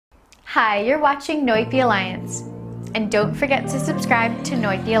Hi, you're watching Noit the Alliance. And don't forget to subscribe to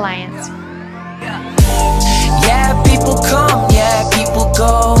Noit the Alliance. Yeah, people come, yeah, people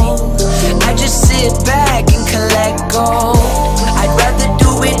go. I just sit back and collect gold. I'd rather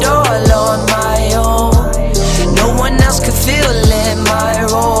do it all on my own. No one else could feel it, my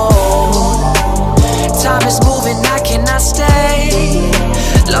role. Time is moving, I cannot stay.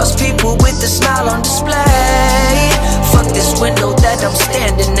 Lost people with a smile on display. Fuck this window that I'm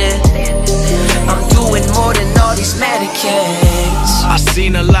standing in. I'm doing more than all these mannequins. I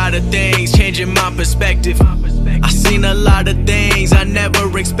seen a lot of things changing my perspective. I seen a lot of things I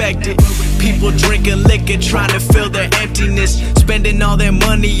never expected. People drinking liquor trying to fill their emptiness, spending all their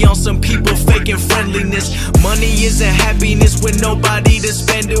money on some people faking friendliness. Money isn't happiness with nobody to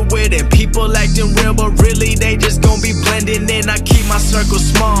spend it with, and people acting real but really they just gon' be blending in. I keep my circle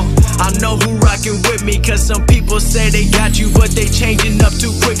small. I know who rockin' with me, cause some people say they got you but they changing up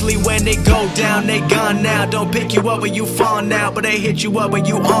too quickly. When they go down, they gone now. Don't pick you up when you fall now, but they hit you up when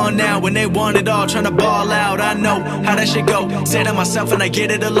you on now. When they want it all, trying to ball out. I know how that shit go. Say to myself and I get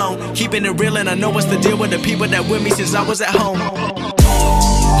it alone. Keeping it real and I know what's the deal with the people that with me since I was at home.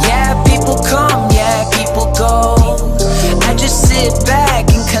 Yeah, people come, yeah, people go. I just sit back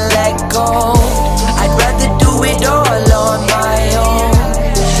and collect gold. I'd rather do it all on my own.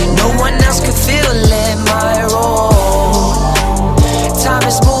 No one else could feel it, my role. Time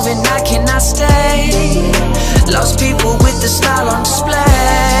is moving, I cannot stay. Lost people with a smile on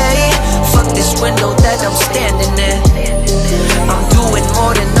display. Fuck this window that I'm standing in. I'm doing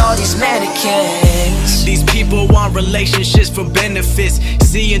more than all these mannequins. These people want relationships for benefits.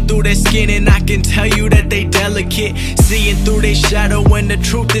 Seeing through their skin and I can tell you that they delicate. Seeing through their shadow when the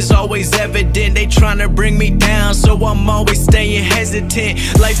truth is always evident. They tryna bring me down, so I'm always staying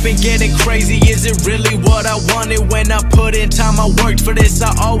hesitant. Life's been getting crazy, is it really what I wanted? When I put in time, I worked for this.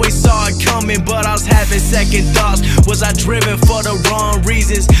 I always saw it coming, but I was having second thoughts. Was I driven for the wrong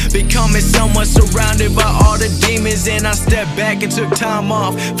reasons? Becoming someone surrounded by all the demons. And I stepped back and took time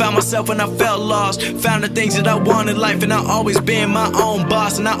off. Found myself when I felt lost. Found the things that I want in life, and I always been my own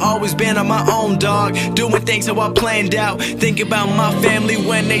boss. And I always been on my own, dog. Doing things how I planned out. Think about my family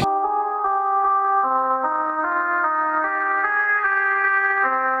when they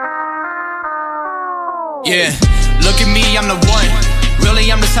yeah, look at me, I'm the one.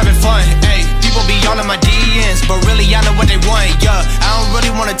 Really, I'm just having fun. Ayy, people be all in my DMs, but really I know what they want. Yeah, I don't really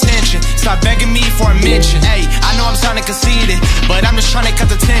want attention. Stop begging me for a mention. Ayy, I know I'm sounding conceited, but I'm just trying to cut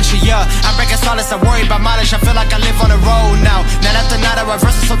the tension. Yeah, I'm breaking solace, I worry about mileage. I feel like I live on the road now. Night after night, I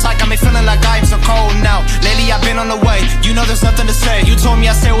reverse it so tight, got me feeling like I am so cold now. Lately, I've been on the way. You know there's nothing to say. You told me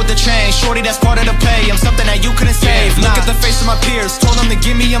I stay with the change. Shorty, that's part of the play. I'm something that you couldn't save. Look at the face of my peers. Told them to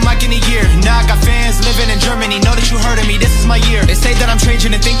give me a mic in a year. Now I got fans living in Germany. Know that you heard of me. This is my year. They say that I'm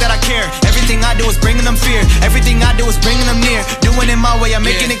changing and think that I care. Everything I do is bringing them fear. Everything I do is bringing them near. Doing it my way, I'm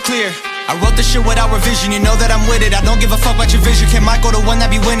making it clear. I wrote this shit without revision, you know that I'm with it. I don't give a fuck about your vision. Can Michael the one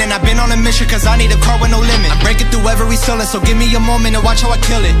that be winning? I've been on a mission cause I need a car with no limit. I'm breaking through every ceiling, so give me a moment and watch how I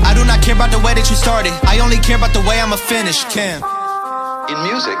kill it. I do not care about the way that you started. I only care about the way I'ma finish. Cam. In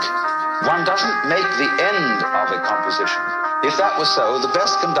music, one doesn't make the end of a composition. If that was so, the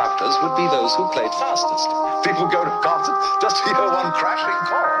best conductors would be those who played fastest. People go to concerts just to hear one crashing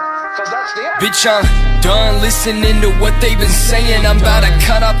chord, cause that's the end. Bitch, I'm done listening to what they've been saying. I'm about to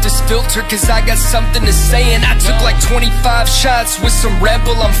cut off this filter cause I got something to say. And I took like 25 shots with some Red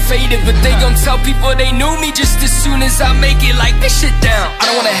Bull, I'm faded. But they gon' tell people they knew me just as soon as I make it. Like, this shit down.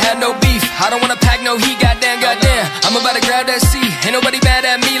 I don't wanna have no beef, I don't wanna pack no heat. Goddamn, goddamn, I'm about to grab that C. Ain't nobody mad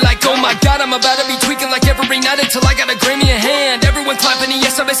at me. Like, oh my god, I'm about to be tweaking like every night until I got a Grammy in hand. Everyone clapping and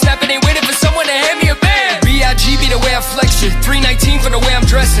yes, I've been snapping. Ain't waiting for someone to hand me a band. B.I.G. be the way I flex it. 319 for the way I'm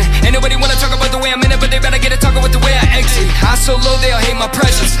dressing. Ain't nobody wanna talk about the way I'm in it, but they better get it talking with the way I exit. I so low, they'll hate my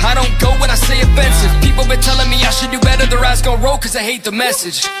presence. I don't go when I say offensive. People been telling me I should do better. Their eyes gon' roll cause I hate the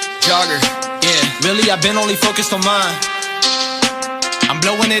message. Jogger. Yeah, really I've been only focused on mine. I'm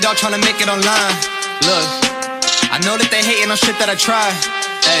blowing it all, trying to make it online. Look, I know that they hating on shit that I try.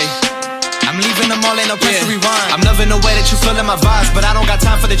 Ayy, I'm leaving them all, ain't no press to rewind. I'm loving the way that you feeling my vibes, but I don't got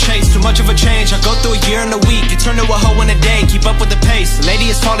time for the chase. Too much of a change, I go through a year and a week. You turn to a hoe in a day, keep up with the pace.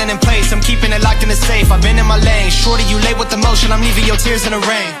 Lady is falling in place, I'm keeping it locked in the safe. I've been in my lane, shorty you late with the motion. I'm leaving your tears in the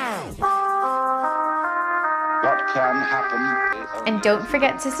rain. What can happen? And don't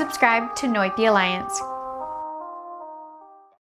forget to subscribe to Noit the Alliance.